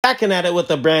Back at it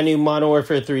with a brand new Modern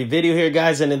Warfare 3 video here,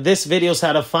 guys, and in this video is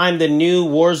how to find the new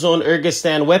Warzone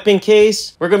Urzikstan weapon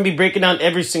case. We're going to be breaking down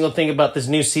every single thing about this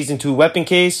new Season 2 weapon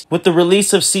case. With the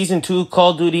release of Season 2, Call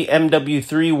of Duty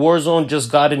MW3 Warzone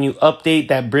just got a new update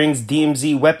that brings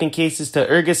DMZ weapon cases to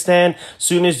Urzikstan.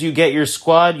 Soon as you get your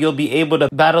squad, you'll be able to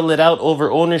battle it out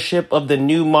over ownership of the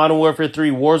new Modern Warfare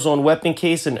 3 Warzone weapon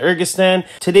case in Urzikstan.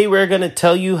 Today, we're going to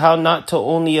tell you how not to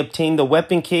only obtain the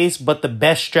weapon case, but the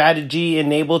best strategy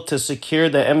enabled to secure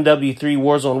the MW3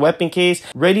 Warzone weapon case.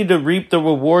 Ready to reap the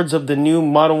rewards of the new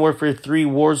Modern Warfare 3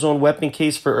 Warzone weapon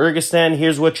case for Urzikstan?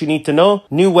 Here's what you need to know.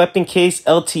 New weapon case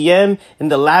LTM. In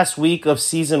the last week of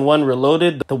Season 1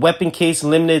 Reloaded, the weapon case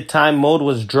limited time mode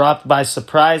was dropped by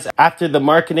surprise after the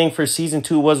marketing for Season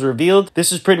 2 was revealed.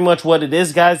 This is pretty much what it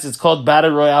is, guys. It's called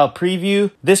Battle Royale Preview.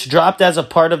 This dropped as a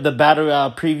part of the Battle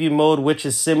Royale Preview mode, which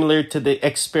is similar to the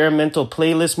experimental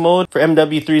playlist mode for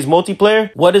MW3's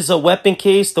multiplayer. What is a weapon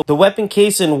case? The weapon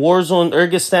case in Warzone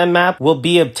Urzikstan map will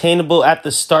be obtainable at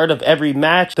the start of every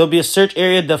match. There'll be a search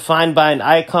area defined by an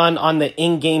icon on the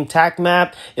in-game TAC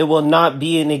map. It will not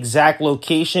be an exact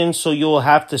location, so you will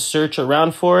have to search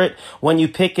around for it. When you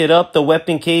pick it up, the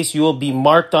weapon case, you will be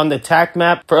marked on the TAC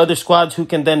map for other squads who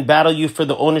can then battle you for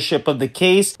the ownership of the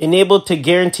case. Enabled to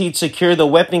guaranteed secure the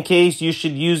weapon case, you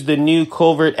should use the new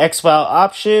covert X-File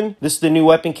option. This is the new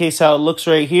weapon case, how it looks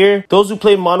right here. Those who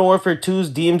play Modern Warfare 2's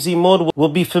DMZ mode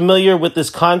will be familiar with this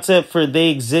concept, for they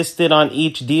existed on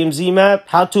each DMZ map.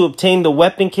 How to obtain the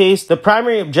weapon case. The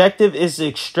primary objective is to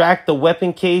extract the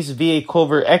weapon case via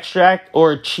covert extract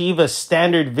or achieve a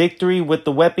standard victory with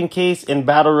the weapon case in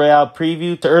Battle Royale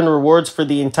Preview to earn rewards for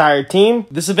the entire team.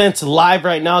 This event's live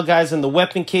right now, guys, and the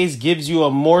weapon case gives you a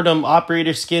Mortem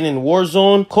operator skin in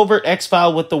Warzone. Covert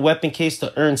X-File with the weapon case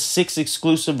to earn 6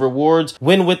 exclusive rewards.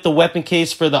 Win with the weapon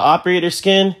case for the operator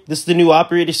skin. This is the new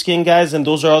operator skin, guys, and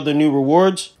those are all the new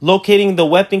rewards. Locating the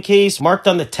weapon case marked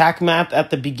on the TAC map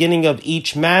at the beginning of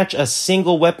each match. A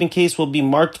single weapon case will be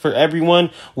marked for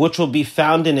everyone, which will be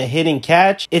found in a hidden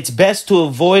cache. It's best to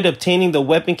avoid obtaining the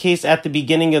weapon case at the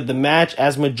beginning of the match,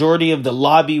 as majority of the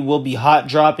lobby will be hot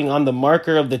dropping on the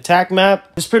marker of the TAC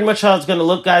map. This is pretty much how it's going to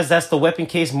look, guys. That's the weapon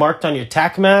case marked on your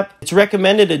TAC map. It's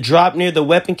recommended to drop near the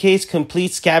weapon case,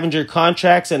 complete scavenger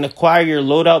contracts, and acquire your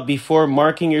loadout before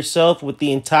marking yourself with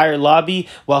the entire lobby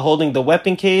while holding the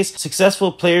weapon case.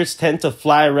 Successful players tend to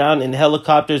fly around in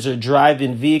helicopters or drive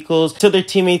in vehicles till their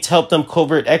teammates help them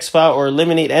covert X-File or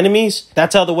eliminate enemies.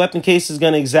 That's how the weapon case is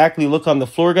going to exactly look on the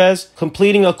floor, guys.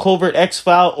 Completing a covert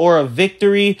X-File or a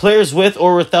victory. Players with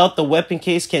or without the weapon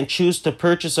case can choose to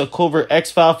purchase a covert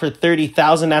X-File for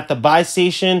 30,000 at the buy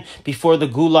station before the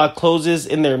gulag closes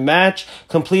in their match.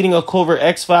 Completing a covert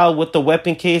X-File with the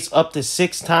weapon case up to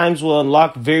 6 times will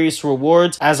unlock various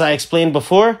rewards, as I explained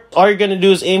before. All you're going to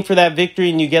do is aim for that victory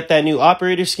and you get that new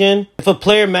operator skin. If a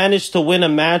player managed to win a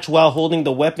match while holding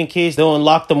the weapon case, they'll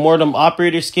unlock the Mortem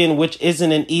operator skin, which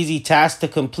isn't an easy task to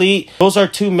complete. Those are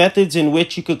 2 methods in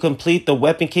which you could complete the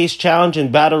weapon case challenge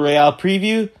in Battle Royale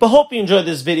Preview. But hope you enjoyed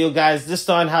this video, guys. This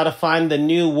on how to find the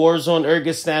new Warzone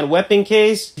Urzikstan weapon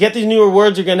case. To get these new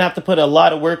rewards, you're going to have to put a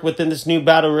lot of work within this new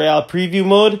Battle Royale Preview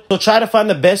mode. So try to find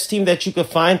the best team that you could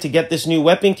find to get this new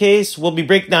weapon case. We'll be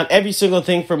breaking down every single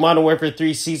thing for Modern Warfare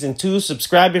 3 Season 2.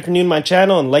 Subscribe if you're new to my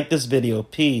channel and like this video.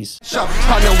 Peace. On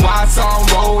the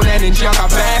Warzone road and in jail, I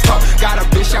back up. Got a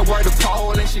bitch that work the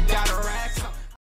pole and she got her.